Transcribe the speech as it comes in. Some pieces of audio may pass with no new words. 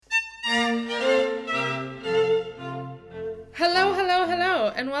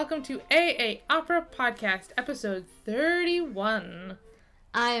and welcome to AA Opera Podcast, episode 31.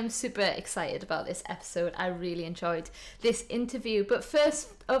 I am super excited about this episode. I really enjoyed this interview. But first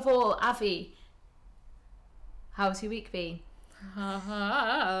of all, Avi, how's your week been? My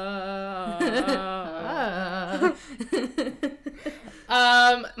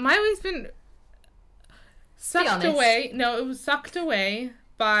week's been sucked away. No, it was sucked away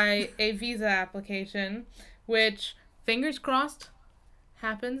by a visa application, which, fingers crossed,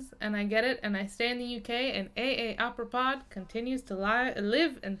 happens, and I get it, and I stay in the UK, and AA Opera Pod continues to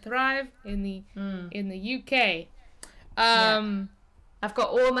live and thrive in the UK. I've got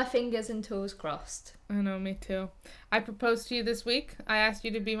all my fingers and toes crossed. I know, me too. I proposed to you this week. I asked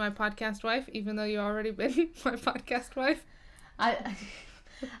you to be my podcast wife, even though you already been my podcast wife. I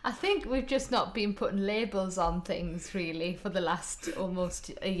think we've just not been putting labels on things really for the last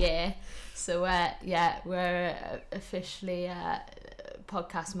almost a year. So we're officially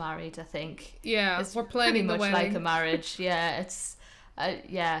podcast married, I think. Yeah, it's we're planning pretty much the wedding. like a marriage. Yeah, it's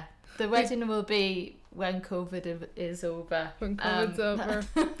the wedding will be when COVID is over. When COVID's over,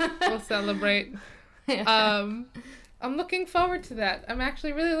 we'll celebrate. Yeah. I'm looking forward to that. I'm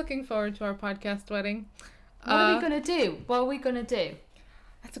actually really looking forward to our podcast wedding. What are we gonna do?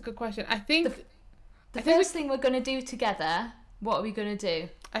 That's a good question. I think the first thing we're gonna do together. What are we gonna do?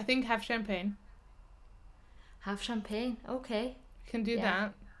 I think have champagne. Have champagne. Okay. Can do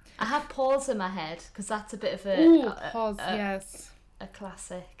that. I have Paul's in my head because that's a bit of Paul's, yes, a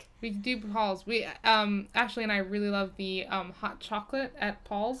classic. We do Paul's. We Ashley and I really love the hot chocolate at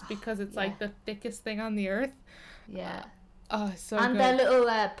Paul's because it's like the thickest thing on the earth. Yeah. So and good. their little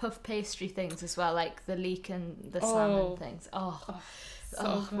puff pastry things as well, like the leek and the salmon things.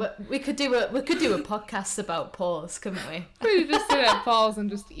 We could do a podcast about Paul's, couldn't we? We could just sit at Paul's and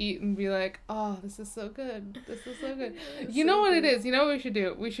just eat and be like, oh, this is so good. This is so good. You know what it is? You know what we should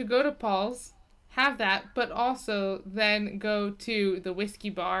do? We should go to Paul's, have that, but also then go to the whiskey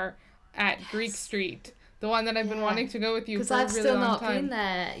bar at Greek Street. The one that I've been wanting to go with you for a really long time. Because I've still not been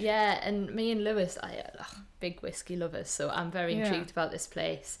there. Yeah, and me and Lewis, big whiskey lovers, so I'm very intrigued about this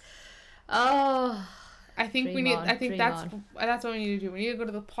place. Oh, I think we need. I think that's what we need to do. We need to go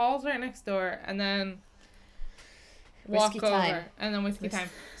to the Paul's right next door, and then walk over, and then whiskey time.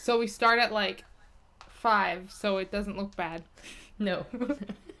 So we start at like 5, so it doesn't look bad. No,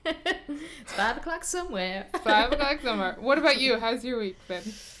 it's 5 o'clock somewhere. 5 o'clock somewhere. What about you? How's your week been?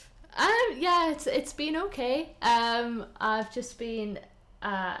 It's been okay. I've just been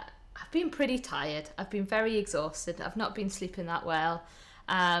I've been pretty tired. I've been very exhausted. I've not been sleeping that well.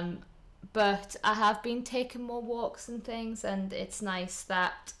 But I have been taking more walks and things, and it's nice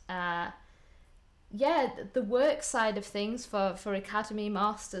that the work side of things for Academy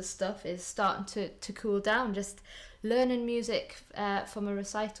Masters stuff is starting to cool down. Just learning music from a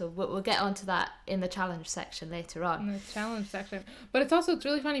recital. We'll get onto that in the challenge section later on. In the challenge section. But it's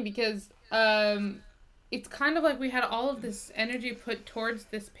really funny because it's kind of like we had all of this energy put towards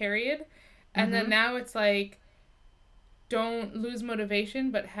this period, and then now it's like, don't lose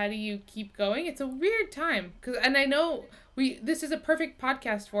motivation, but how do you keep going? It's a weird time, and I know this is a perfect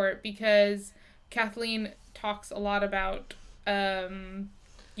podcast for it because Kathleen talks a lot about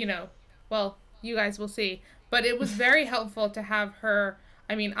you guys will see, but it was very helpful to have her.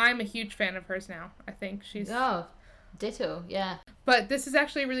 I mean, I'm a huge fan of hers now. I think she's ditto, yeah. But this is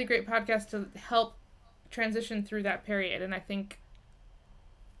actually a really great podcast to help transition through that period, and I think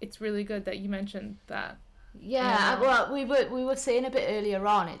it's really good that you mentioned that. Yeah, well, we were saying a bit earlier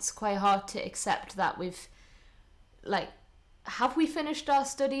on, it's quite hard to accept that have we finished our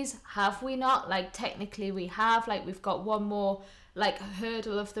studies? Have we not? Like, technically we have, we've got one more,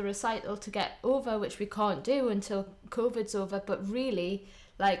 hurdle of the recital to get over, which we can't do until COVID's over, but really,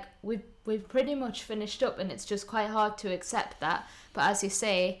 we've pretty much finished up, and it's just quite hard to accept that. But as you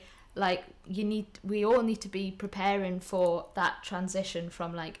say, we all need to be preparing for that transition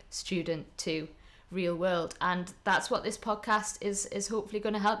from, student to real world, and that's what this podcast is hopefully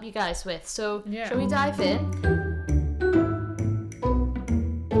going to help you guys with. So shall we dive in?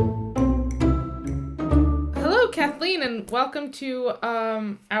 Hello, Kathleen, and welcome to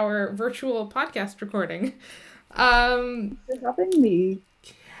our virtual podcast recording. Thanks for having me.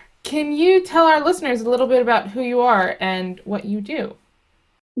 Can you tell our listeners a little bit about who you are and what you do?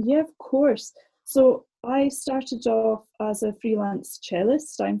 Yeah, of course. So I started off as a freelance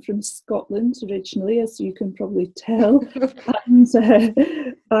cellist. I'm from Scotland originally, as you can probably tell. And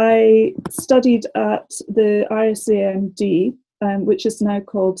I studied at the RSAMD, which is now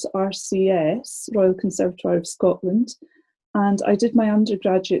called RCS, Royal Conservatoire of Scotland. And I did my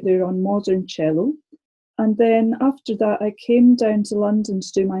undergraduate there on modern cello. And then after that, I came down to London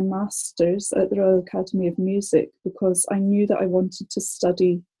to do my master's at the Royal Academy of Music, because I knew that I wanted to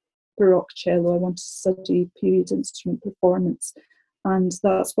study Baroque cello. I wanted to study period instrument performance, and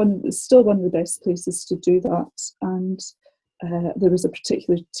that's still one of the best places to do that. And there was a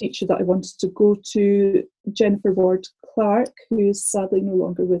particular teacher that I wanted to go to, Jennifer Ward Clark, who is sadly no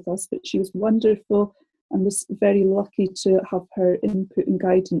longer with us, but she was wonderful and was very lucky to have her input and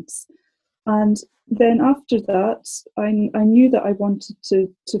guidance. And then after that, I knew that I wanted to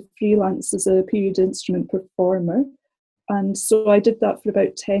freelance as a period instrument performer. And so I did that for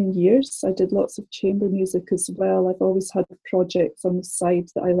about 10 years. I did lots of chamber music as well. I've always had projects on the side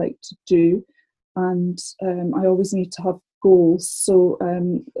that I like to do. And I always need to have goals. So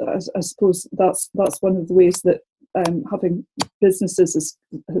I suppose that's one of the ways that having businesses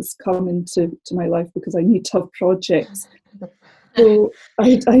has come into my life, because I need to have projects. So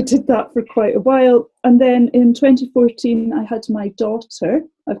I did that for quite a while. And then in 2014, I had my daughter.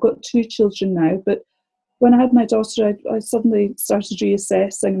 I've got 2 children now, but when I had my daughter, I suddenly started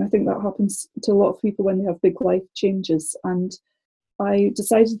reassessing, and I think that happens to a lot of people when they have big life changes. And I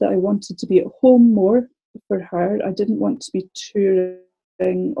decided that I wanted to be at home more for her. I didn't want to be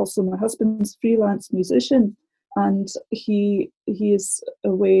touring. Also, my husband's a freelance musician, and he is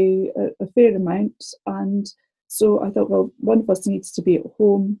away a fair amount. And so I thought, well, one of us needs to be at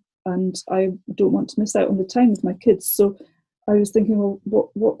home, and I don't want to miss out on the time with my kids. So I was thinking, well,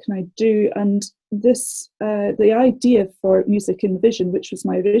 what can I do? And this, the idea for Music in Vision, which was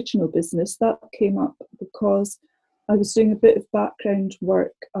my original business, that came up because I was doing a bit of background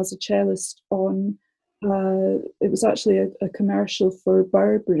work as a cellist on, it was actually a commercial for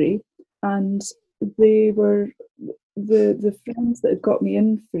Burberry, and they were, the friends that had got me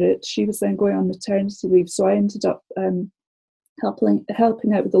in for it, she was then going on maternity leave, so I ended up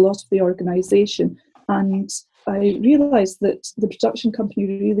helping out with a lot of the organisation. And I realised that the production company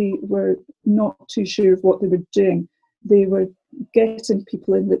really were not too sure of what they were doing. They were getting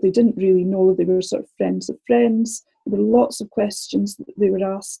people in that they didn't really know. They were sort of friends of friends. There were lots of questions that they were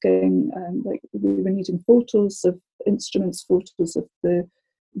asking, like they were needing photos of instruments, photos of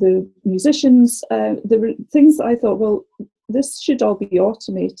the musicians. There were things that I thought, well, this should all be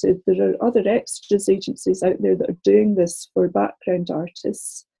automated. There are other extras agencies out there that are doing this for background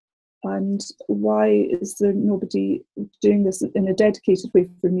artists. And why is there nobody doing this in a dedicated way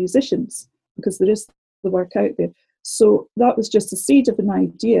for musicians? Because there is the work out there. So that was just a seed of an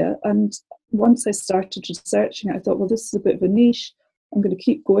idea. And once I started researching it, I thought, well, this is a bit of a niche. I'm going to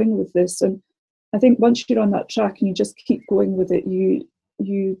keep going with this. And I think once you're on that track and you just keep going with it, you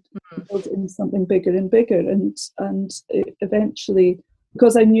build in something bigger and bigger. And it eventually,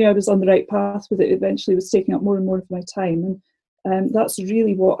 because I knew I was on the right path with it, eventually was taking up more and more of my time. And that's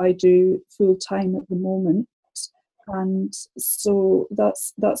really what I do full time at the moment. And so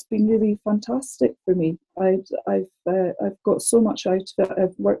that's been really fantastic for me. I've got so much out of it.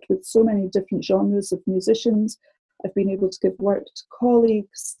 I've worked with so many different genres of musicians. I've been able to give work to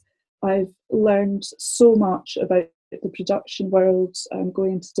colleagues. I've learned so much about the production world,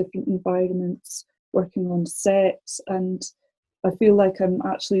 going into different environments, working on sets, and I feel like I'm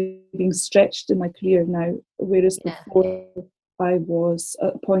actually being stretched in my career now, whereas before I was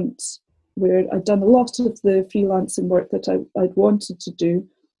at a point where I'd done a lot of the freelancing work that I'd wanted to do,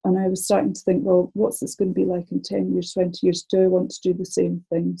 and I was starting to think, well, what's this going to be like in 10 years, 20 years? Do I want to do the same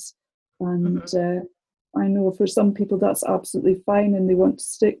things? And I know for some people that's absolutely fine and they want to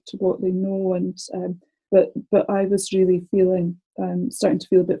stick to what they know, and but I was really starting to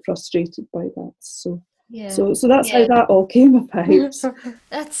feel a bit frustrated by that. So that's how that all came about.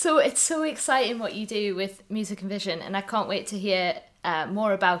 It's so exciting what you do with Music in Vision, and I can't wait to hear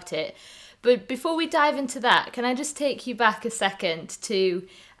more about it. But before we dive into that, can I just take you back a second to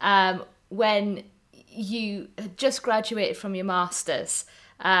when you had just graduated from your masters?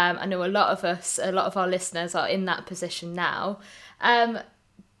 I know a lot of our listeners are in that position now.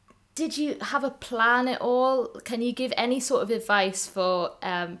 Did you have a plan at all? Can you give any sort of advice for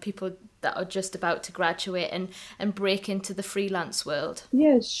people that are just about to graduate and break into the freelance world?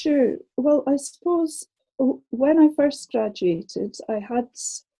 Yeah, sure. Well, I suppose when I first graduated, I had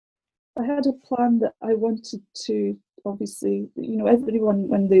a plan that I wanted to, obviously, everyone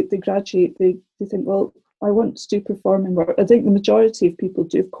when they graduate, they think, well, I want to do performing work. I think the majority of people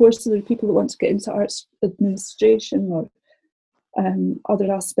do. Of course, there are people that want to get into arts administration or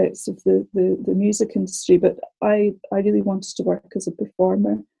other aspects of the music industry, but I really wanted to work as a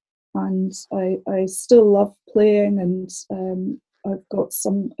performer, and I still love playing, and I've got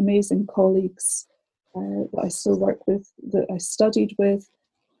some amazing colleagues that I still work with, that I studied with,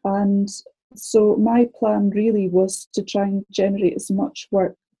 and So my plan really was to try and generate as much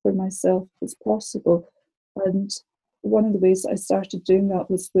work for myself as possible. And one of the ways that I started doing that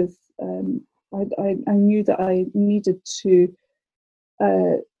was with, I knew that I needed to,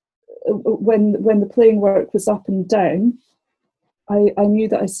 when the playing work was up and down, I knew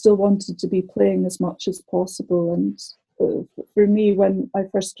that I still wanted to be playing as much as possible. And for me, when I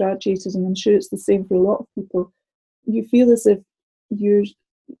first graduated, and I'm sure it's the same for a lot of people, you feel as if you're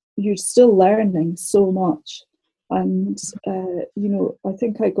still learning so much. And I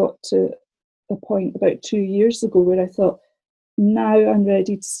think I got to a point about 2 years ago where I thought, now I'm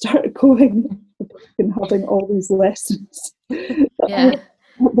ready to start going and having all these lessons Yeah.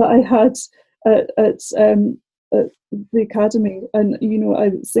 that I had at the academy. And I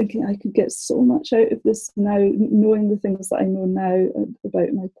was thinking I could get so much out of this now, knowing the things that I know now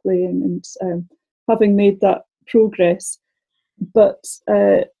about my playing, and having made that progress. But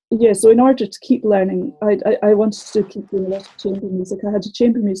so in order to keep learning, I wanted to keep doing a lot of chamber music. I had a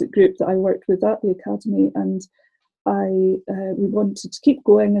chamber music group that I worked with at the academy, and we wanted to keep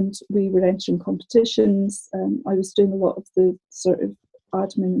going, and we were entering competitions. I was doing a lot of the sort of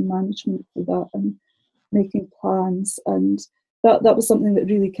admin and management for that, and making plans, and that was something that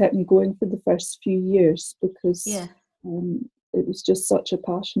really kept me going for the first few years, because it was just such a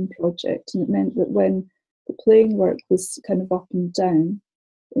passion project, and it meant that when the playing work was kind of up and down,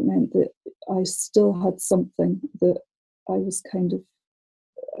 it meant that I still had something that I was kind of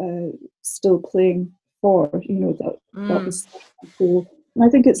still playing for, that was the goal. And I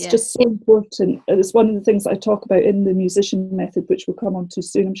think it's just so important. It's one of the things that I talk about in the musician method, which we'll come on to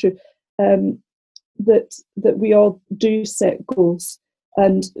soon, I'm sure, that we all do set goals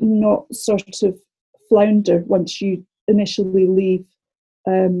and not sort of flounder once you initially leave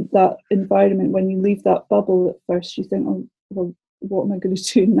that environment. When you leave that bubble at first, you think, oh, well, what am I going to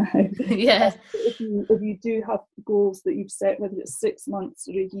do now? Yeah. If you do have goals that you've set, whether it's 6 months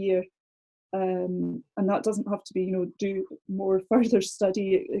or a year, and that doesn't have to be, do more further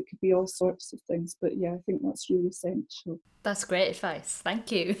study. It could be all sorts of things. But yeah, I think that's really essential. That's great advice.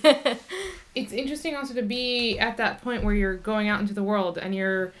 Thank you. It's interesting also to be at that point where you're going out into the world and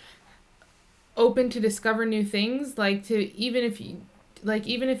you're open to discover new things. Like even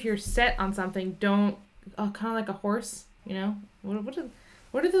if you're set on something, don't kind of like a horse.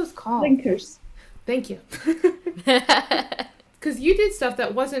 What are those called? Blinkers. Thank you. Because you did stuff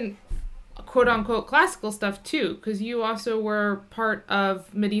that wasn't quote unquote classical stuff too, because you also were part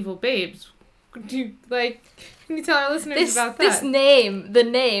of Medieval Babes. Can you tell our listeners about that? The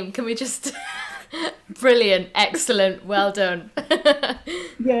name, can we just... Brilliant, excellent, well done.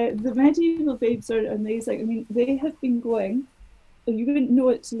 Yeah, the Medieval Babes are amazing. I mean, they have been going, you wouldn't know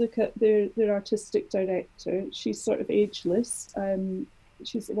it to look at their artistic director. She's sort of ageless.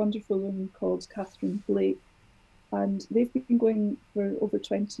 She's a wonderful woman called Catherine Blake. And they've been going for over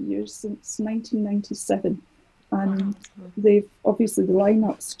 20 years, since 1997. And they've, obviously the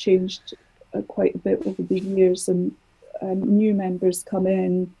lineup's changed quite a bit over the years, and new members come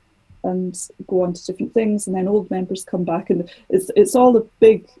in and go on to different things, and then old members come back, and it's all a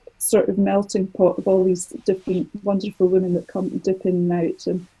big sort of melting pot of all these different wonderful women that come and dip in and out.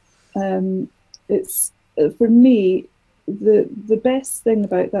 And it's, for me, the best thing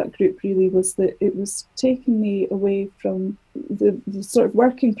about that group really was that it was taking me away from the sort of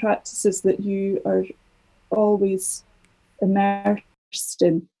working practices that you are always immersed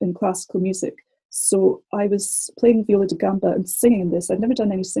in classical music. So I was playing viola da gamba and singing this. I'd never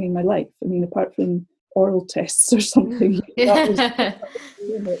done any singing in my life. I mean, apart from oral tests or something. That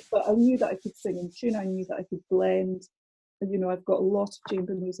was, but I knew that I could sing in tune. I knew that I could blend. I've got a lot of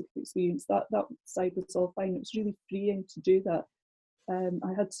chamber music experience. That side was all fine. It was really freeing to do that.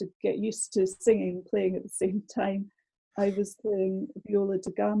 I had to get used to singing and playing at the same time. I was playing viola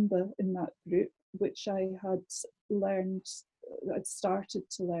da gamba in that group, which I had learned, I'd started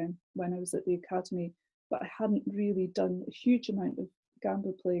to learn when I was at the academy, but I hadn't really done a huge amount of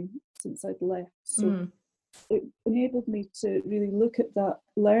gamba playing since I'd left. So it enabled me to really look at that,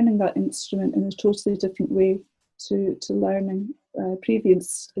 learning that instrument in a totally different way to learning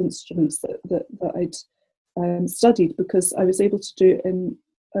previous instruments that I'd studied, because I was able to do it in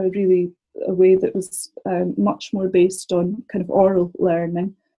a way that was much more based on kind of oral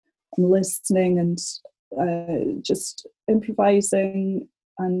learning and listening, and just improvising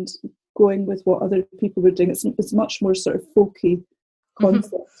and going with what other people were doing. It's much more sort of folky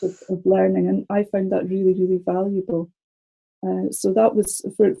concept of learning, and I found that really, really valuable. So that was,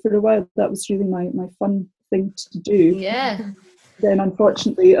 for a while, that was really my fun thing to do. Yeah. Then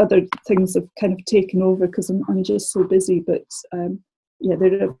unfortunately other things have kind of taken over because I'm just so busy, but yeah,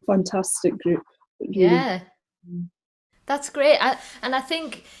 they're a fantastic group. Really. Yeah, that's great. And I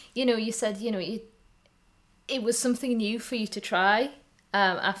think, you said, it was something new for you to try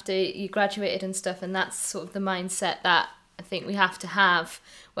after you graduated and stuff, and that's sort of the mindset that I think we have to have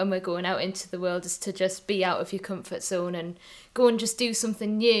when we're going out into the world, is to just be out of your comfort zone and go and just do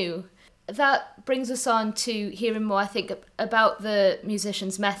something new. That brings us on to hearing more, I think, about the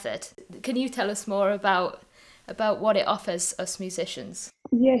musician's method. Can you tell us more about what it offers us musicians?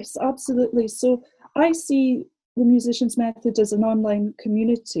 Yes, absolutely. So I see the Musician's Method as an online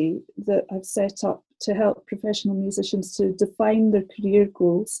community that I've set up to help professional musicians to define their career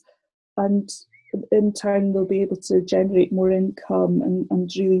goals, and in turn they'll be able to generate more income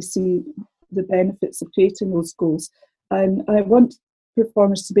and really see the benefits of creating those goals. And I want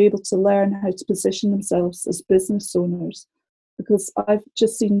performers to be able to learn how to position themselves as business owners, because I've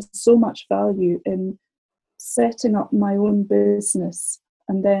just seen so much value in setting up my own business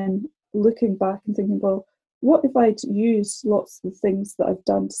and then looking back and thinking, well, what if I'd used lots of the things that I've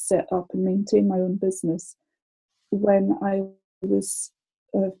done to set up and maintain my own business when I was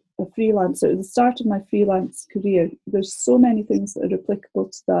a freelancer at the start of my freelance career? There's so many things that are applicable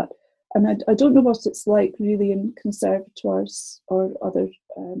to that. And I don't know what it's like really in conservatoires or other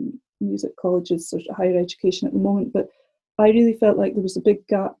music colleges or higher education at the moment, but I really felt like there was a big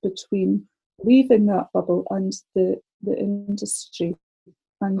gap between leaving that bubble and the industry,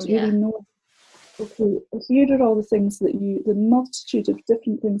 and really knowing, okay, here are all the things that the multitude of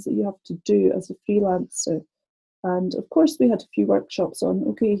different things that you have to do as a freelancer. And of course we had a few workshops on,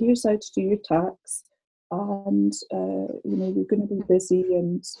 okay, here's how to do your tax, and you're going to be busy,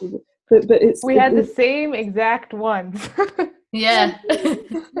 and but we had the same exact ones. Yeah.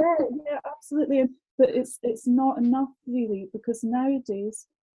 yeah, absolutely. But it's not enough really, because nowadays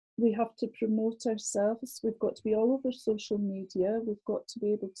we have to promote ourselves. We've got to be all over social media. We've got to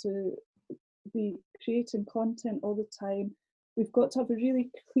be able to be creating content all the time. We've got to have a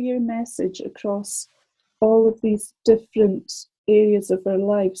really clear message across all of these different areas of our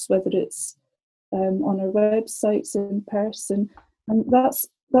lives, whether it's on our websites, in person. And that's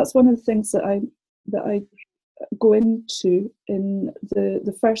one of the things that I go into in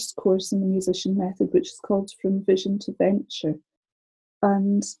the first course in the Musician Method, which is called From Vision to Venture.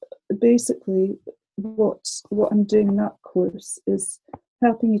 And basically what I'm doing in that course is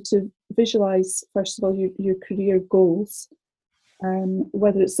helping you to visualize, first of all, your career goals,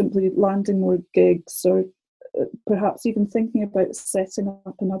 whether it's simply landing more gigs or perhaps even thinking about setting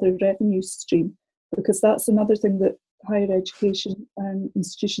up another revenue stream, because that's another thing that higher education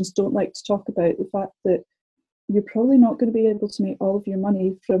institutions don't like to talk about, the fact that you're probably not going to be able to make all of your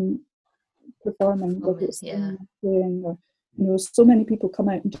money from performing, whether it's playing or, so many people come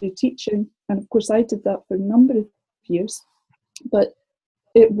out and do teaching, and of course I did that for a number of years, but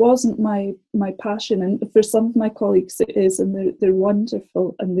it wasn't my passion. And for some of my colleagues it is, and they're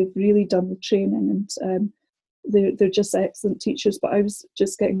wonderful, and they've really done the training, and they're just excellent teachers. But I was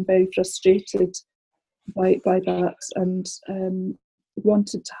just getting very frustrated by that, and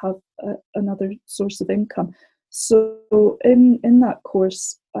wanted to have another source of income. So in that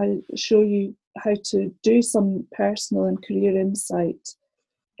course I show you how to do some personal and career insight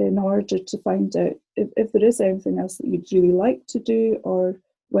in order to find out if there is anything else that you'd really like to do, or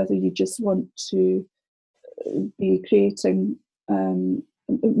whether you just want to be creating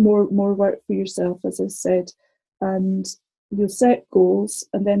more work for yourself, as I said. And you'll set goals,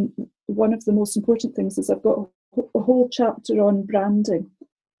 and then one of the most important things is I've got a whole chapter on branding,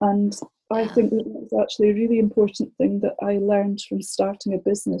 and I think that that's actually a really important thing that I learned from starting a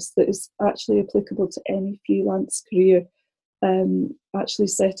business that is actually applicable to any freelance career. Actually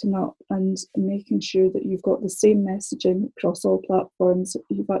setting up and making sure that you've got the same messaging across all platforms.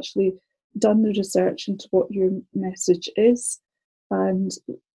 You've actually done the research into what your message is, and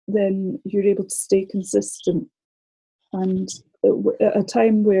then you're able to stay consistent. And at a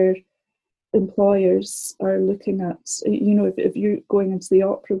time where employers are looking at, if you're going into the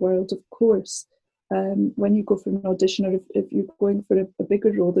opera world, of course, when you go for an audition, or if you're going for a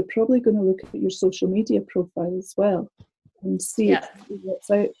bigger role, they're probably going to look at your social media profile as well and see what's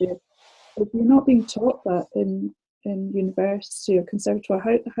out there. If you're not being taught that in university or conservatoire,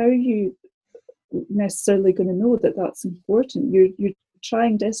 how are you necessarily going to know that that's important? You're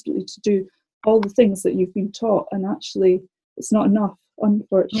trying desperately to do all the things that you've been taught, and actually it's not enough,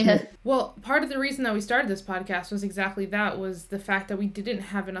 unfortunately. Well, part of the reason that we started this podcast was exactly that, was the fact that we didn't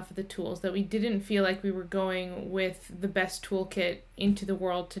have enough of the tools, that we didn't feel like we were going with the best toolkit into the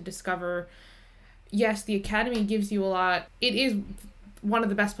world to discover. Yes, the Academy gives you a lot. It is one of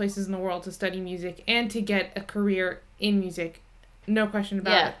the best places in the world to study music and to get a career in music. No question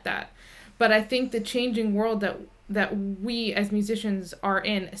about that. But I think the changing world that we as musicians are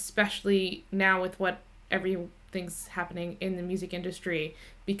in, especially now with what everything's happening in the music industry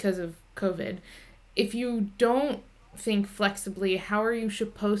because of COVID, if you don't think flexibly, how are you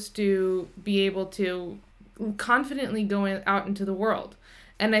supposed to be able to confidently go out into the world?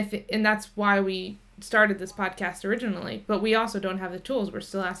 And and that's why we started this podcast originally, but we also don't have the tools. We're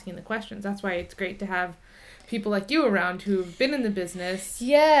still asking the questions. That's why it's great to have people like you around who've been in the business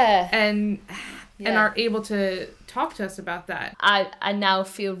and are able to talk to us about that. I now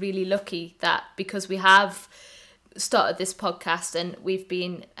feel really lucky that because we have started this podcast and we've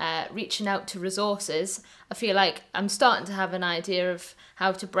been reaching out to resources, I feel like I'm starting to have an idea of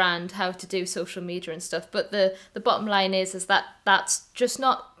how to brand, how to do social media and stuff. But the bottom line is that that's just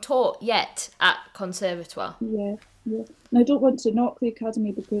not taught yet at Conservatoire. Yeah. And I don't want to knock the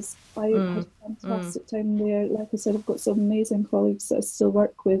Academy because I had a fantastic time there. Like I said, I've got some amazing colleagues that I still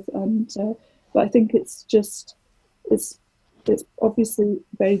work with, and but I think it's obviously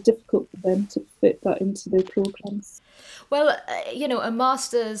very difficult for them to fit that into their programs. Well, a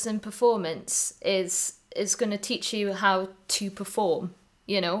master's in performance is going to teach you how to perform,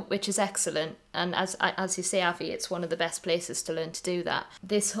 which is excellent. And as you say, Avi, it's one of the best places to learn to do that.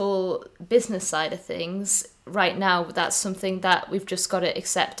 This whole business side of things, right now, that's something that we've just got to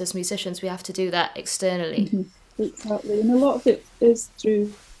accept as musicians. We have to do that externally. Mm-hmm. Exactly. And a lot of it is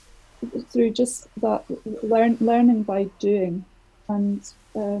through just that learning by doing. And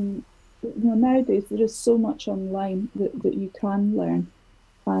nowadays there is so much online that you can learn.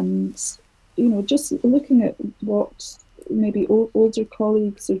 And just looking at what maybe older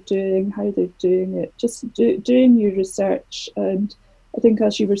colleagues are doing, how they're doing it, just doing your research. And I think,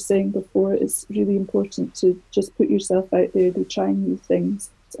 as you were saying before, it's really important to just put yourself out there, be trying new things,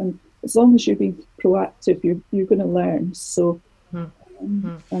 and as long as you're being proactive, you're going to learn. So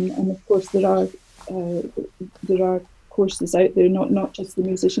and of course there are courses out there, not just the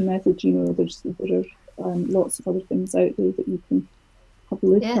musician method. There are lots of other things out there that you can have a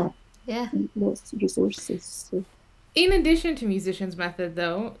look at. And lots of resources. So. In addition to Musician's Method,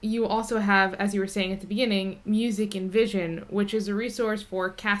 though, you also have, as you were saying at the beginning, Music and Vision, which is a resource for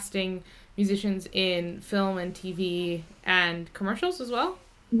casting musicians in film and TV and commercials as well?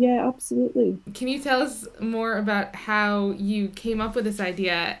 Yeah, absolutely. Can you tell us more about how you came up with this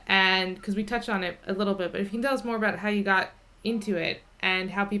idea? And because we touched on it a little bit, but if you can tell us more about how you got into it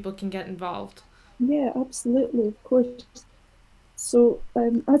and how people can get involved. Yeah, absolutely, of course. So,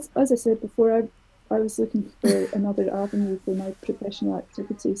 as I said before, I was looking for another avenue for my professional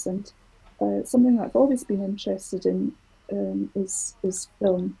activities, and something that I've always been interested in is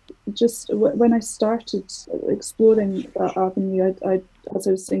film. Just when I started exploring that avenue, as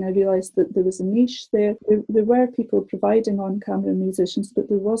I was saying, I realised that there was a niche there. There were people providing on-camera musicians, but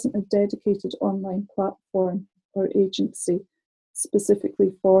there wasn't a dedicated online platform or agency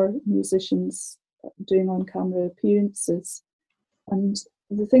specifically for musicians doing on-camera appearances. And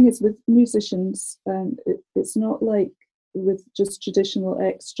the thing is, with musicians, it's not like with just traditional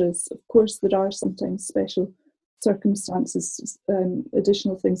extras. Of course, there are sometimes special circumstances,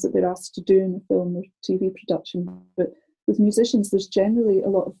 additional things that they're asked to do in a film or TV production. But with musicians, there's generally a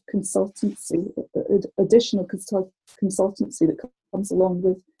lot of consultancy, additional consultancy that comes along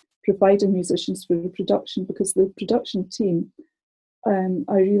with providing musicians for the production, because the production team,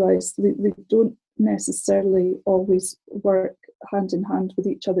 I realised they don't necessarily always work hand in hand with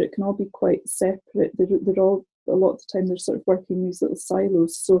each other. It can all be quite separate. They're all, a lot of the time, they're sort of working in these little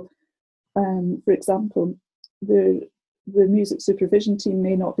silos. So, for example, the music supervision team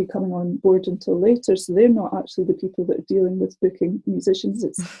may not be coming on board until later, so they're not actually the people that are dealing with booking musicians.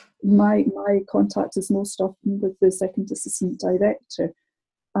 It's my contact is most often with the second assistant director,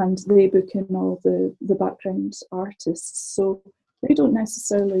 and they book in all the background artists. So they don't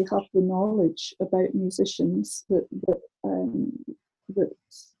necessarily have the knowledge about musicians that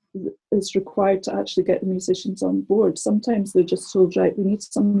is required to actually get the musicians on board. Sometimes they're just told, right, we need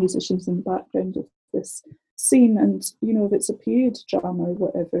some musicians in the background of this scene, and if it's a period drama or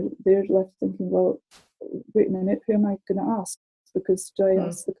whatever, they're left thinking, well, wait a minute, who am I going to ask? Because do I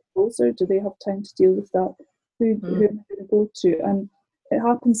ask the composer? Do they have time to deal with that? Who am I going to go to? And it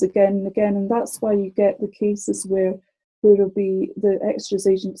happens again and again, and that's why you get the cases where there will be the extras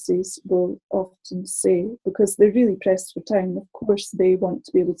agencies will often say, because they're really pressed for time, of course they want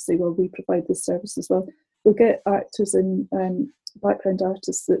to be able to say, well, we provide this service as well. We'll get actors and background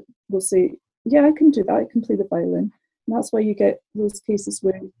artists that will say, yeah, I can do that, I can play the violin. And that's why you get those cases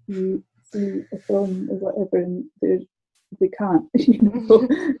where you see a film or whatever and they can't,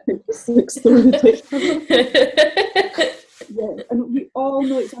 it just looks so ridiculous. Yeah, and we all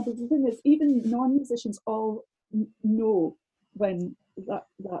know examples. The thing is, even non-musicians all know when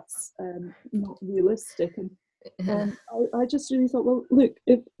that's not realistic. And I just really thought, well, look,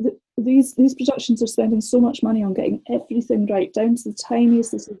 if these productions are spending so much money on getting everything right down to the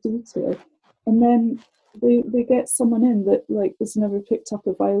tiniest little detail, and then they get someone in that like has never picked up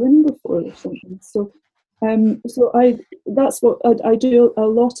a violin before or something. So that's what I do, a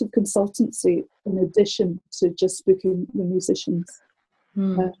lot of consultancy in addition to just booking the musicians.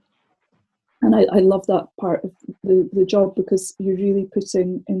 And I love that part of the job, because you're really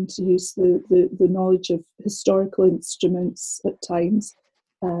putting into use the knowledge of historical instruments at times.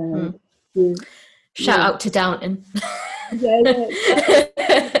 Shout out to Downton. Yeah.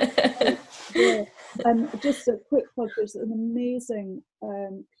 And just a quick plug, there's an amazing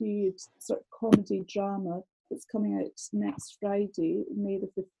period sort of comedy drama that's coming out next Friday, May the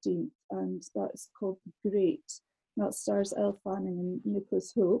 15th, and that's called Great. That stars Elle Fanning and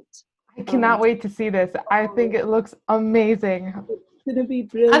Nicholas Hoult. I cannot wait to see this. I think it looks amazing. It's going to be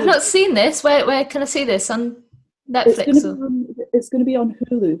brilliant. I've not seen this. Where can I see this? On Netflix? It's going to be on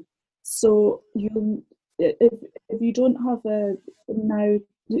Hulu. So if you don't have a Now,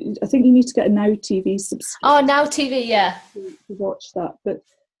 I think you need to get a Now TV subscription. Oh, Now TV, yeah. To watch that. But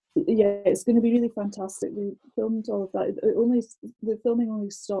yeah, it's going to be really fantastic. We filmed all of that. The filming only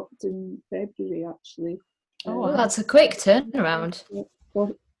stopped in February, actually. Oh, that's a quick turnaround.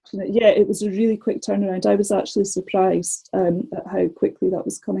 Yeah, it was a really quick turnaround. I was actually surprised at how quickly that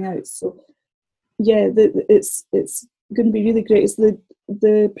was coming out. So yeah, it's going to be really great. It's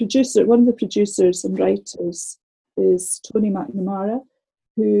the producer, one of the producers and writers is Tony McNamara,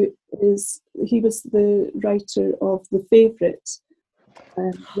 he was the writer of The Favourite,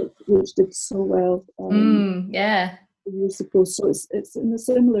 which did so well years ago. So it's in a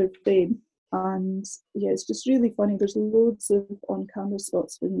similar vein. And yeah, it's just really funny. There's loads of on-camera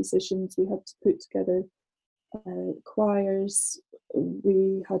spots for musicians. We had to put together choirs.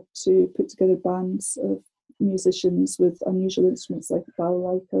 We had to put together bands of musicians with unusual instruments like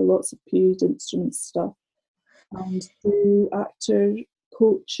balalaika, lots of period instrument stuff, and do actor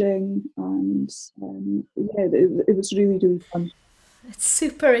coaching. And it was really, really fun. It's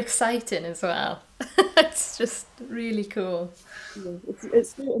super exciting as well. It's just really cool. Yeah,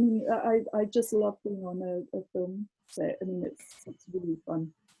 it's I mean, I just love being on a film set. I mean, it's really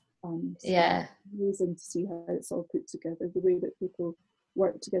fun, and yeah, amazing to see how it's all put together. The way that people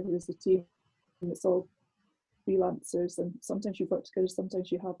work together as a team, and it's all freelancers, and sometimes you've worked together,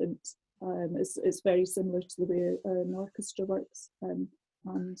 sometimes you haven't. It's very similar to the way an orchestra works, and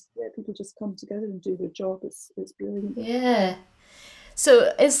yeah, people just come together and do their job. It's brilliant. Yeah.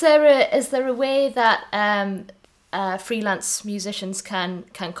 So is there a way that freelance musicians can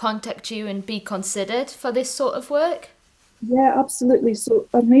contact you and be considered for this sort of work? Yeah, absolutely. So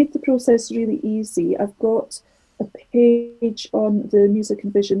I've made the process really easy. I've got a page on the Music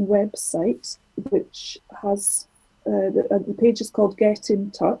and Vision website, which has the page is called Get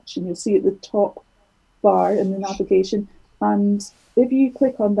in Touch, and you'll see at the top bar in the navigation. And if you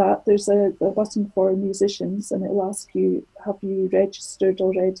click on that, there's a button for musicians, and it'll ask you, have you registered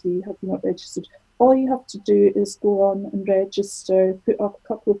already? Have you not registered? All you have to do is go on and register, put up a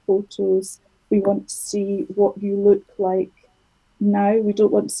couple of photos. We want to see what you look like now. We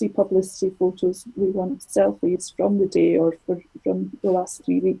don't want to see publicity photos. We want selfies from the day or from the last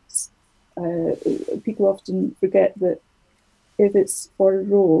 3 weeks. People often forget that if it's for a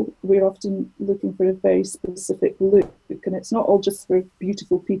role, we're often looking for a very specific look, and it's not all just for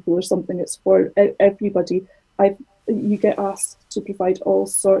beautiful people or something, it's for everybody. You get asked to provide all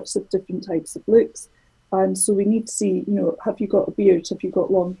sorts of different types of looks, and so we need to see, have you got a beard, have you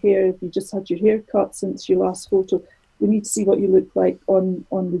got long hair, have you just had your hair cut since your last photo? We need to see what you look like on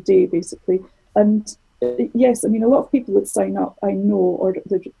the day, basically. And yes, I mean, a lot of people that sign up, I know, or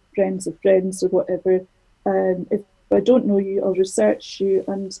the friends of friends or whatever, if I don't know you, I'll research you,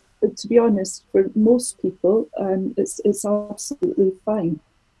 and to be honest, for most people, it's absolutely fine.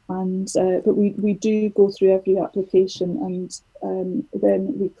 And but we do go through every application, and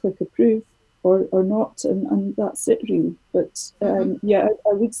then we click approve or not, and that's it really. But yeah,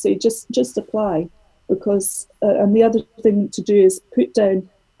 I would say just apply, because and the other thing to do is put down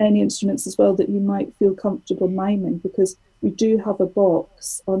any instruments as well that you might feel comfortable miming, because we do have a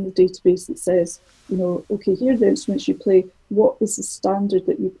box on the database that says, okay, here are the instruments you play, what is the standard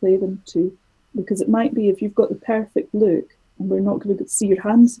that you play them to? Because it might be, if you've got the perfect look, and we're not going to see your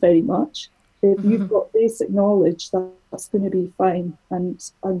hands very much, if you've got basic knowledge, that's going to be fine,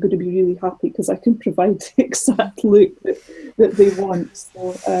 and I'm going to be really happy because I can provide the exact look that they want.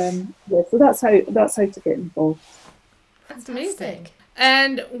 So yeah, so that's how to get involved. That's amazing.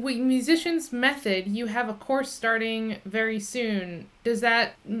 And Musician's Method, you have a course starting very soon. Does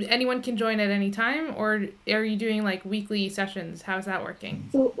that, anyone can join at any time, or are you doing like weekly sessions? How's that working?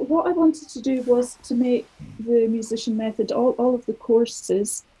 So what I wanted to do was to make the Musician Method, all of the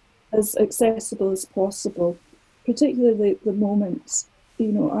courses, as accessible as possible, particularly at the moment.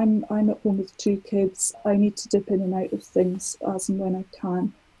 You know, I'm at home with 2 kids. I need to dip in and out of things as and when I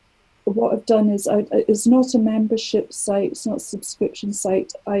can. But what I've done is, it's not a membership site, it's not a subscription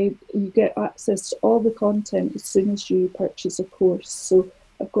site. You get access to all the content as soon as you purchase a course. So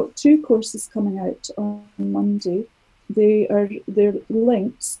I've got 2 courses coming out on Monday. They're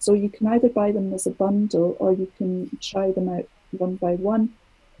linked, so you can either buy them as a bundle or you can try them out one by one.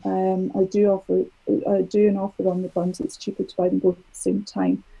 I do an offer on the bundle. It's cheaper to buy them both at the same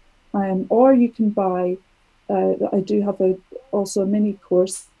time. Or you can buy. I do have also a mini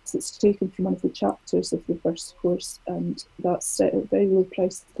course that's taken from one of the chapters of the first course, and that's set at a very low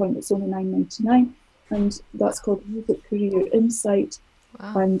price point. It's only $9.99, and that's called Music Career Insight.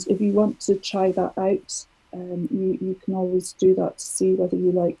 Wow. And if you want to try that out, you can always do that to see whether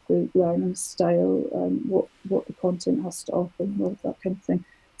you like the learning style, what the content has to offer, and all that kind of thing.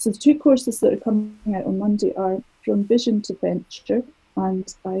 So the 2 courses that are coming out on Monday are From Vision to Venture,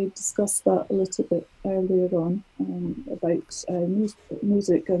 and I discussed that a little bit earlier on, about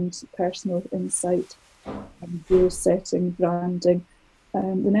music and personal insight and goal setting, branding.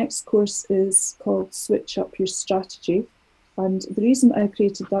 The next course is called Switch Up Your Strategy. And the reason I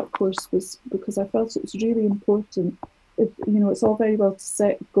created that course was because I felt it was really important. It's all very well to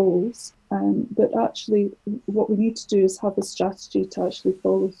set goals, but actually what we need to do is have a strategy to actually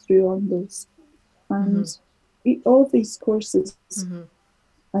follow through on those. And all of these courses,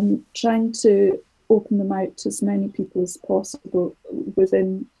 I'm trying to open them out to as many people as possible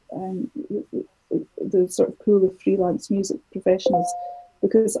within the sort of pool of freelance music professionals,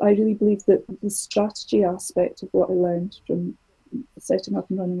 because I really believe that the strategy aspect of what I learned from setting up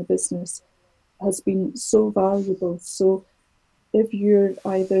and running a business has been so valuable. So if you're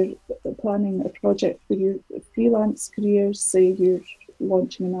either planning a project for your freelance career, say you're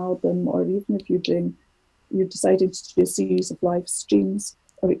launching an album, or even if you're deciding to do a series of live streams,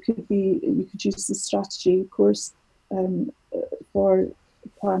 or it could be, you could use the strategy course for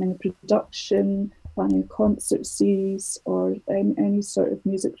planning a production, planning a concert series, or any sort of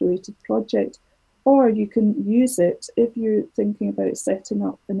music related project. Or you can use it if you're thinking about setting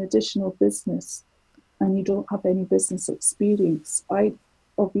up an additional business and you don't have any business experience. I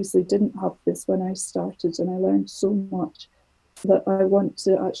obviously didn't have this when I started, and I learned so much that I want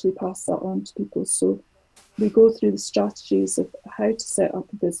to actually pass that on to people. So we go through the strategies of how to set up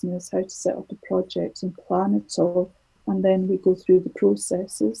a business, how to set up a project and plan it all. And then we go through the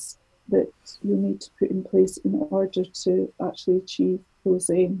processes that you need to put in place in order to actually achieve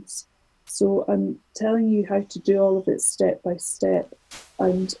those aims. So I'm telling you how to do all of it step by step.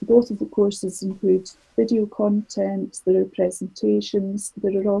 And both of the courses include video content, there are presentations,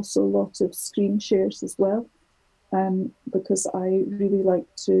 there are also a lot of screen shares as well, because I really like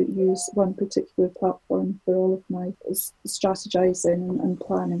to use one particular platform for all of my strategizing and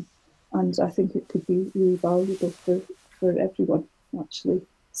planning. And I think it could be really valuable for everyone, actually.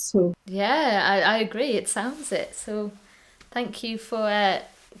 So yeah, I agree. It sounds it. So thank you for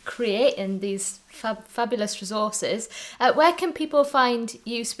creating these fabulous resources. Where can people find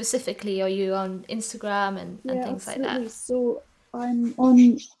you specifically? Are you on Instagram and things absolutely. like that? So I'm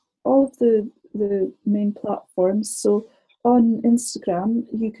on all of the main platforms. So on Instagram,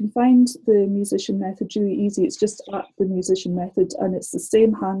 you can find the Musician Method really easy. It's just at the Musician Method, and it's the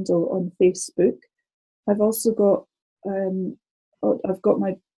same handle on Facebook. I've also got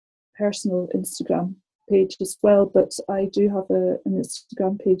my personal Instagram page as well, but I do have an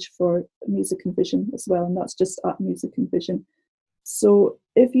Instagram page for Music and Vision as well, and that's just at Music and Vision. So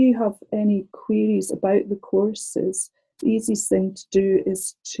if you have any queries about the courses, the easiest thing to do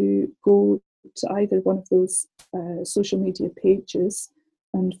is to go to either one of those social media pages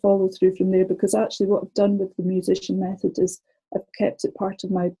and follow through from there, because actually what I've done with the Musician Method is I've kept it part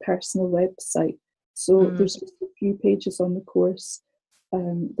of my personal website. So there's just a few pages on the course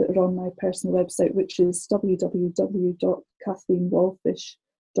that are on my personal website, which is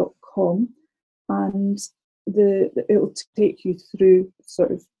www.kathleenwallfish.com, and it'll take you through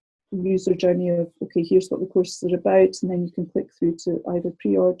sort of user journey of, okay, here's what the courses are about, and then you can click through to either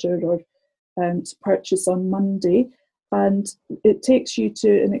pre-order or to purchase on Monday. And it takes you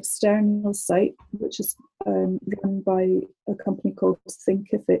to an external site, which is run by a company called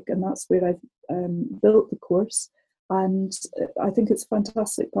Thinkific, and that's where I've built the course. And I think it's a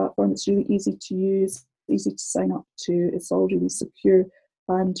fantastic platform. It's really easy to use. easy to sign up to. It's all really secure,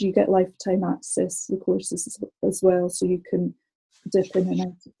 and you get lifetime access to the courses as well, so you can dip in and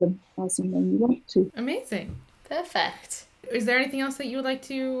out of them as and when you want to. Amazing. Perfect. Is there anything else that you would like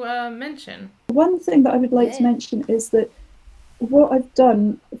to mention? One thing that I would like to mention is that what I've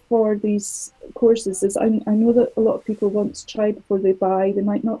done for these courses is I know that a lot of people want to try before they buy. They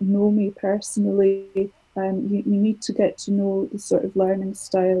might not know me personally. You need to get to know the sort of learning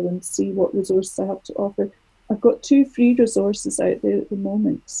style and see what resources I have to offer. I've got 2 free resources out there at the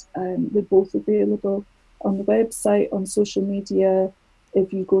moment. They're both available on the website, on social media.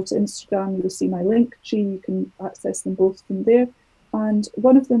 If you go to Instagram, you'll see my link tree. You can access them both from there. And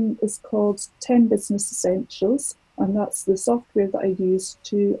one of them is called 10 Business Essentials. And that's the software that I use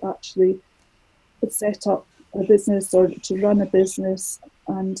to actually set up a business or to run a business.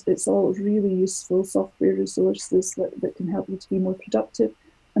 And it's all really useful software resources that can help you to be more productive.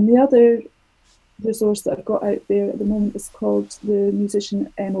 And the other resource that I've got out there at the moment is called the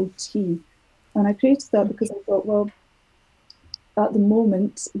Musician MOT. And I created that because I thought, well, at the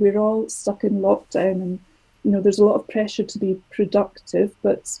moment, we're all stuck in lockdown and, there's a lot of pressure to be productive,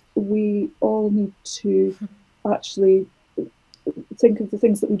 but we all need to actually think of the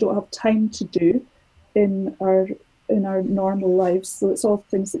things that we don't have time to do in our normal lives. So it's all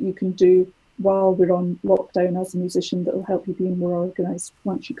things that you can do while we're on lockdown as a musician that will help you be more organised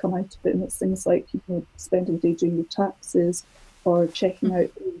once you come out of it. And it's things like spending the day doing your taxes or checking out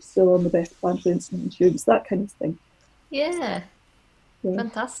if you're still on the best plan for incident insurance, that kind of thing. Yeah.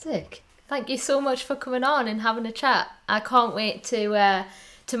 Fantastic. Thank you so much for coming on and having a chat. I can't wait to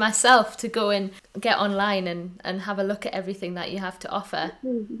myself to go and get online and have a look at everything that you have to offer.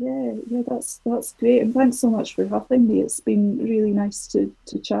 Yeah, that's great. And thanks so much for having me. It's been really nice to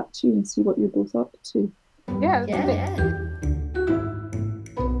chat to you and see what you're both up to. Yeah.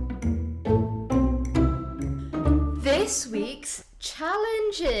 This week's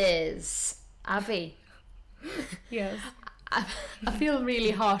challenges. Avi. Yes. I feel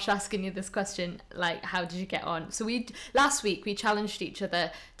really harsh asking you this question, like, how did you get on? So last week we challenged each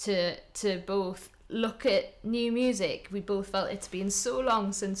other to both look at new music. We both felt it's been so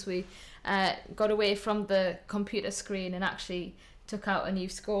long since we got away from the computer screen and actually took out a new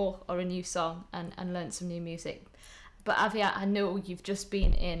score or a new song and learned some new music. But Avi, I know you've just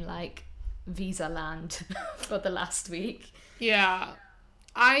been in like visa land for the last week. Yeah.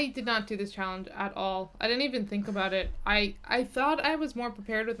 I did not do this challenge at all. I didn't even think about it. I thought I was more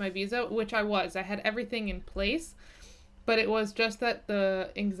prepared with my visa, which I was. I had everything in place, but it was just that the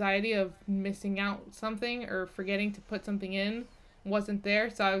anxiety of missing out something or forgetting to put something in wasn't there.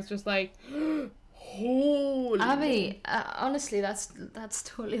 So I was just like, holy. Avi, honestly, that's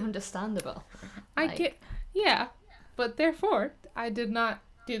totally understandable. Yeah, but therefore I did not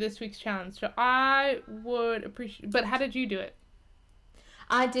do this week's challenge. So I would appreciate. But how did you do it?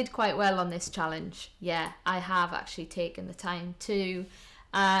 I did quite well on this challenge. Yeah, I have actually taken the time to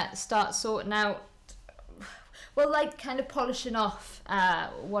start sorting out, well, like kind of polishing off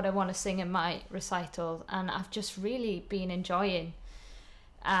what I want to sing in my recital. And I've just really been enjoying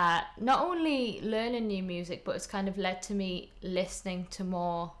not only learning new music, but it's kind of led to me listening to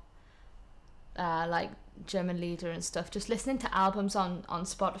more like German Lieder and stuff, just listening to albums on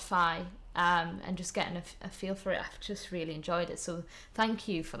Spotify. And just getting a feel for it. I've just really enjoyed it. So thank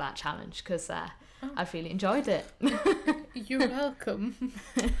you for that challenge, because I've really enjoyed it. You're welcome.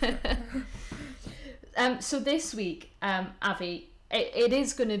 So this week, Avi, it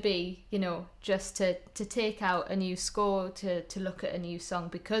is going to be, just to take out a new score, to look at a new song,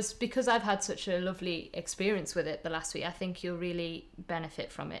 because I've had such a lovely experience with it the last week. I think you'll really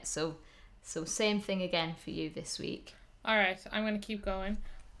benefit from it. So same thing again for you this week. All right, I'm going to keep going.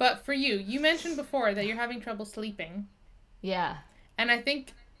 But for you mentioned before that you're having trouble sleeping. Yeah. And I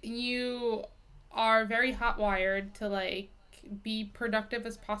think you are very hot-wired to, like, be productive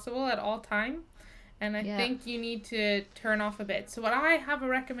as possible at all time. And I think you need to turn off a bit. So I have a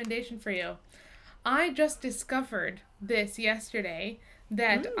recommendation for you. I just discovered this yesterday,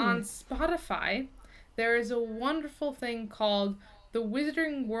 that on Spotify, there is a wonderful thing called The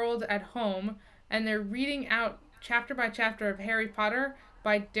Wizarding World at Home. And they're reading out chapter by chapter of Harry Potter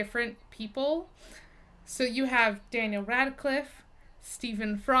by different people. So you have Daniel Radcliffe,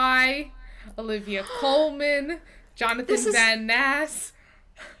 Stephen Fry, Olivia Colman, Jonathan Van Ness.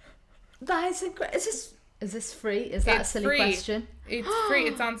 That is incredible. Is this free? Is that a silly question? It's free.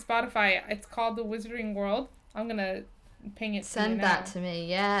 It's on Spotify. It's called The Wizarding World. I'm gonna ping it to you now. Send that to me,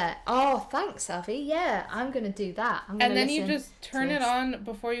 yeah. Oh, thanks, Avi. Yeah, I'm gonna do that. And then you just turn it on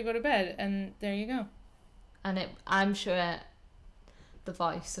before you go to bed, and there you go. And I'm sure the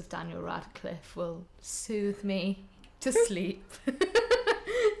voice of Daniel Radcliffe will soothe me to sleep.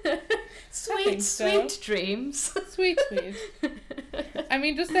 Sweet dreams. Sweet. I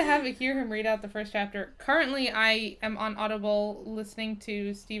mean, just to hear him read out the first chapter. Currently, I am on Audible listening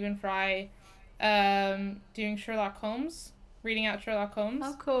to Stephen Fry doing Sherlock Holmes, reading out Sherlock Holmes.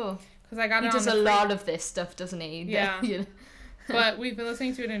 Oh, cool. Because I got he it does on a the lot of this stuff, doesn't he? Yeah. You know? But we've been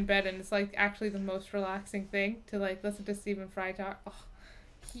listening to it in bed, and it's like actually the most relaxing thing to like listen to Stephen Fry talk. Oh,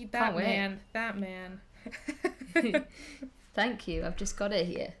 that man. Thank you. I've just got it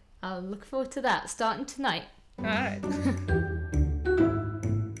here. I'll look forward to that starting tonight. All right.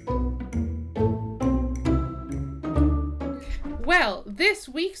 Well, this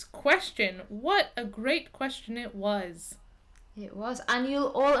week's question. What a great question it was. It was, and you'll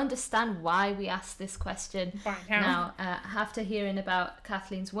all understand why we asked this question now. After hearing about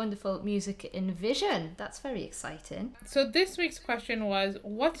Kathleen's wonderful music in Vision. That's very exciting. So this week's question was,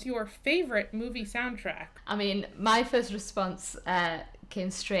 what's your favourite movie soundtrack? I mean, my first response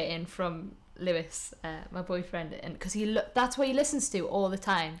came straight in from Lewis, my boyfriend, and because that's what he listens to all the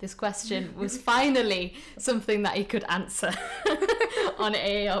time. This question was finally something that he could answer on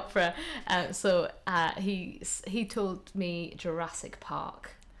AA Opera. So he told me Jurassic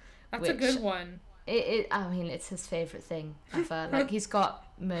Park. That's a good one. I mean, it's his favourite thing ever. Like, he's got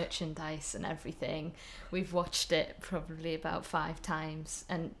merchandise and everything. We've watched it probably about 5 times,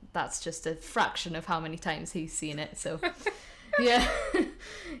 and that's just a fraction of how many times he's seen it. So yeah.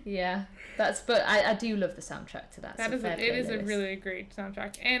 But I do love the soundtrack to that. It is a really great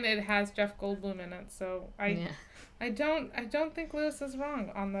soundtrack, and it has Jeff Goldblum in it. So I don't think Lewis is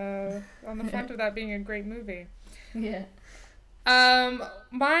wrong on the front of that being a great movie. Yeah.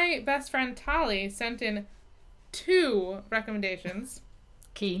 My best friend Tali sent in 2 recommendations.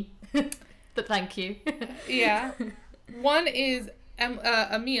 Key. But thank you. Yeah. One is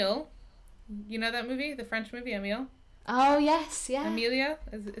Emile. You know that movie, the French movie Emile? Oh yes, yeah. Amelia?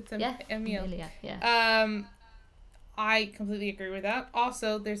 Emile. Amelia, yeah. I completely agree with that.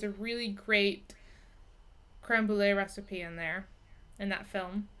 Also, there's a really great creme brulee recipe in that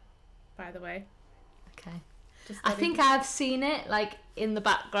film, by the way. Okay. I think I've seen it like in the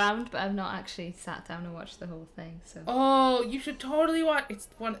background, but I've not actually sat down and watched the whole thing. So. Oh, you should totally watch.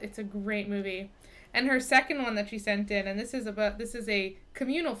 It's a great movie. And her second one that she sent in, and this is a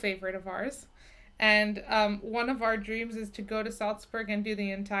communal favorite of ours. And one of our dreams is to go to Salzburg and do the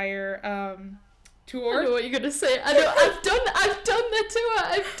entire tour. I know what you're gonna say. I know. I've done the tour.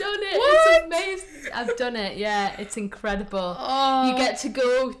 I've done it. What? It's amazing. I've done it. Yeah, it's incredible. Oh. You get to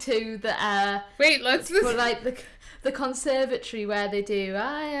go to the the conservatory where they do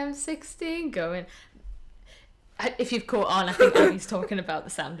 "I Am 16" going. If you've caught on, I think Abby's talking about The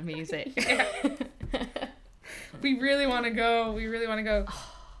Sound of Music. Yeah. We really want to go.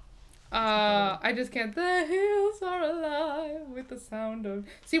 I just can't. The hills are alive with the sound of.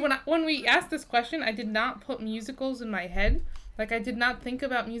 See, when we asked this question, I did not put musicals in my head. Like, I did not think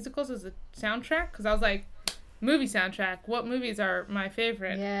about musicals as a soundtrack because I was like, movie soundtrack. What movies are my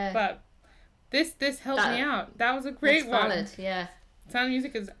favorite? Yeah. But this helped me out. That was a great one. Valid, yeah. Sound of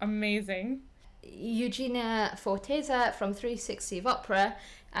Music is amazing. Eugenia Forteza from 360 of Opera,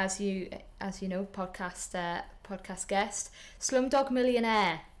 as you know, podcast guest, Slumdog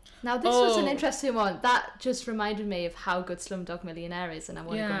Millionaire. Now, this was an interesting one. That just reminded me of how good Slumdog Millionaire is, and I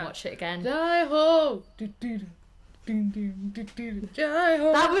want to go and watch it again. Jai-ho!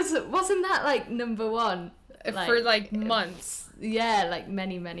 Jai-ho! Wasn't that, like, number 1? For, like, months. Yeah, like,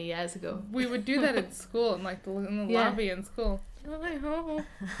 many, many years ago. We would do that at school, in, like, in the lobby in school. Jai-ho!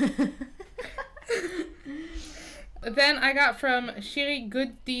 Then I got from Shiri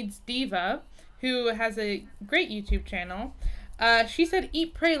Good Deeds Diva, who has a great YouTube channel. She said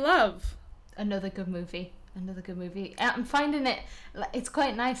Eat, Pray, Love. Another good movie. I'm finding it's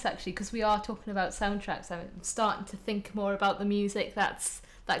quite nice actually, because we are talking about soundtracks. I'm starting to think more about the music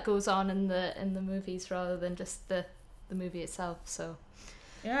that goes on in the movies rather than just the movie itself. So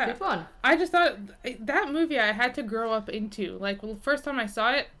yeah, good one. I just thought that movie I had to grow up into. Like, well, first time I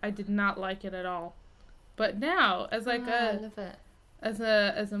saw it, I did not like it at all. But now, as like I love it. As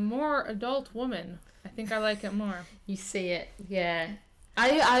a more adult woman, I think I like it more. You see it, yeah.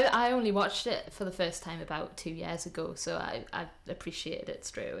 I only watched it for the first time about 2 years ago, so I appreciated it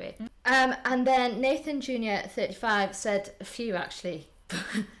straight away. And then Nathan Jr. 35 said a few actually.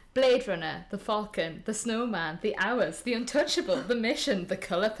 Blade Runner, The Falcon, The Snowman, The Hours, The Untouchable, The Mission, The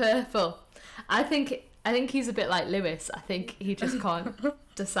Colour Purple. I think he's a bit like Lewis. I think he just can't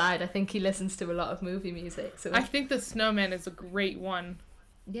decide. I think he listens to a lot of movie music. So I think The Snowman is a great one.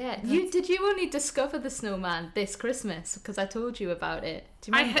 Yeah, did you only discover the snowman this Christmas? Because I told you about it.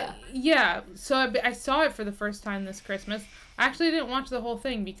 Do you remember? Yeah, so I saw it for the first time this Christmas. I actually didn't watch the whole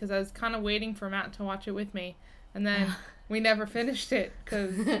thing because I was kind of waiting for Matt to watch it with me, and then we never finished it.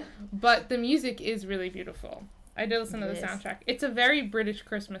 But the music is really beautiful. I did listen to the soundtrack. It's a very British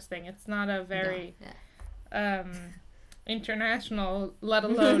Christmas thing. It's not a very international, let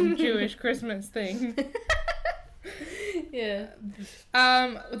alone Jewish Christmas thing. Yeah.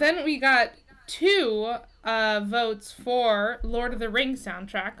 Then we got 2 votes for Lord of the Rings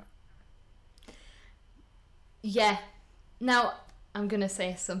soundtrack. Yeah. Now, I'm going to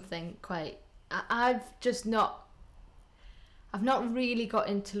say something quite... I've not really got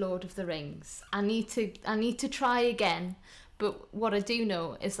into Lord of the Rings. I need to try again. But what I do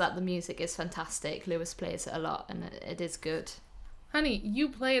know is that the music is fantastic. Lewis plays it a lot, and it is good. Honey, you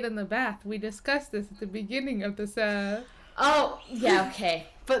play it in the bath. We discussed this at the beginning of this. Oh, yeah, okay.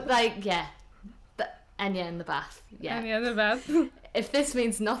 But, like, yeah. Enya in the bath. Yeah. Enya in the bath. If this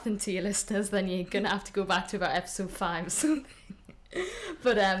means nothing to you listeners, then you're going to have to go back to about episode 5 or something.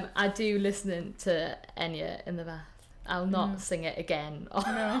 But I do listen to Enya in the bath. I'll not sing it again.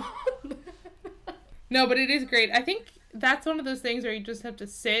 No. No, but it is great. I think that's one of those things where you just have to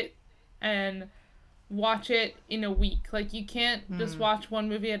sit and watch it in a week. Like, you can't just watch one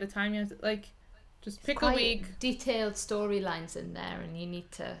movie at a time. You have to, like, just pick a week. Detailed storylines in there, and you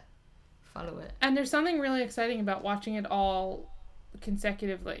need to follow it. And there's something really exciting about watching it all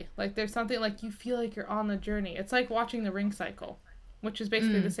consecutively. Like, there's something, like, you feel like you're on the journey. It's like watching the Ring Cycle, which is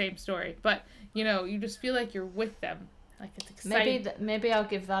basically the same story. But, you know, you just feel like you're with them. Like, it's exciting. Maybe I'll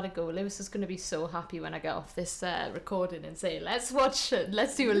give that a go. Lewis is going to be so happy when I get off this recording and say, let's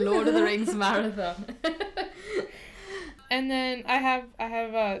do a Lord of the Rings marathon. And then I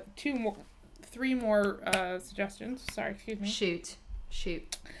have 3 more suggestions. Sorry, excuse me.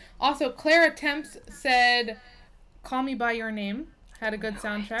 Shoot. Also, Clara Temps said, "Call Me by Your Name" had a good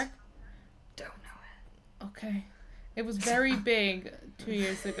soundtrack. Don't know it. Okay, it was very big 2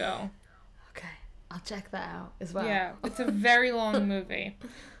 years ago. Okay, I'll check that out as well. Yeah, it's a very long movie.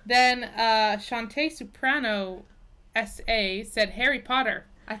 Then Shantae Soprano SA said Harry Potter.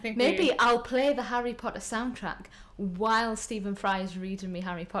 I think maybe I'll play the Harry Potter soundtrack while Stephen Fry is reading me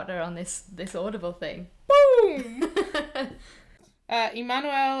Harry Potter on this Audible thing. Boom!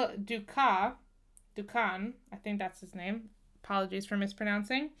 Emmanuel Ducan, I think that's his name. Apologies for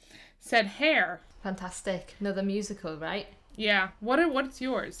mispronouncing. Said Hair. Fantastic. Another musical, right? Yeah. What's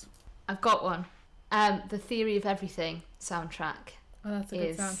yours? I've got one. The Theory of Everything soundtrack. Oh, that's a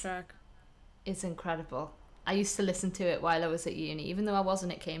good soundtrack. It's incredible. I used to listen to it while I was at uni, even though I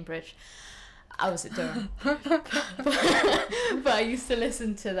wasn't at Cambridge. I was at Durham. but I used to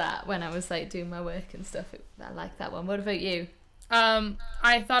listen to that when I was like doing my work and stuff. I like that one. What about you?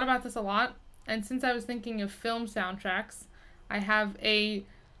 I thought about this a lot, and since I was thinking of film soundtracks, I have a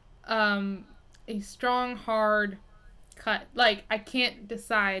strong, hard cut. Like, I can't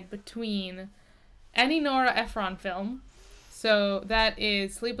decide between any Nora Ephron film. So that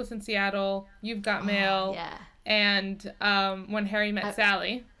is Sleepless in Seattle, You've Got Mail, and When Harry Met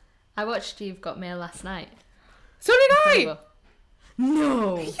Sally. I watched You've Got Mail last night. So did Incredible.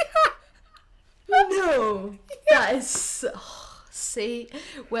 No. Yeah. No. Yeah. That is so... See,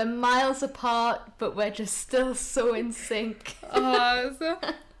 we're miles apart, but we're just still so in sync.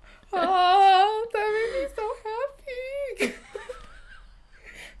 That made me so happy.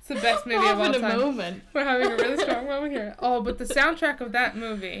 It's the best movie of all time. We're having a really strong moment here. Oh, but the soundtrack of that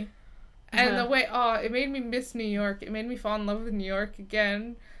movie, and the way, it made me miss New York. It made me fall in love with New York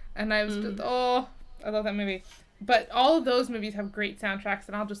again. And I was just, I love that movie. But all of those movies have great soundtracks,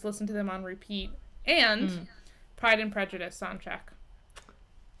 and I'll just listen to them on repeat. And Pride and Prejudice soundtrack.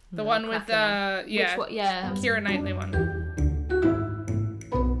 The one with, Keira Knightley one.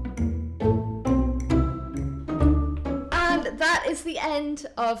 And that is the end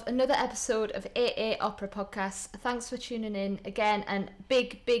of another episode of AA Opera Podcast. Thanks for tuning in again, and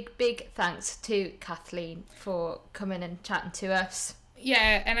big, big, big thanks to Kathleen for coming and chatting to us.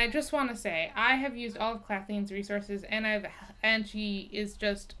 Yeah, and I just want to say, I have used all of Kathleen's resources, and she is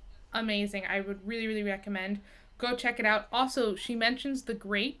just amazing. I would really, really recommend. Go check it out. Also, she mentions The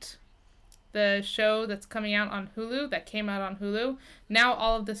Great, the show that's coming out on Hulu, that came out on Hulu. Now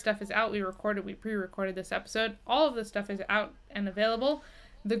all of this stuff is out. We pre-recorded this episode. All of this stuff is out and available.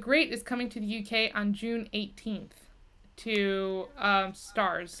 The Great is coming to the UK on June 18th to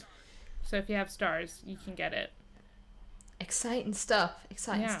Stars. So if you have Stars, you can get it. Exciting stuff.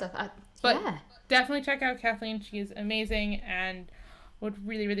 Definitely check out Kathleen. She is amazing, and would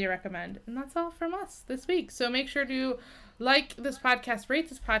really, really recommend. And that's all from us this week. So make sure to like this podcast, rate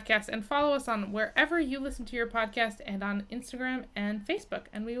this podcast, and follow us on wherever you listen to your podcast and on Instagram and Facebook.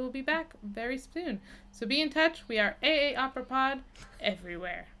 And we will be back very soon. So be in touch. We are AA Opera Pod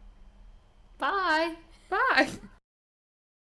everywhere.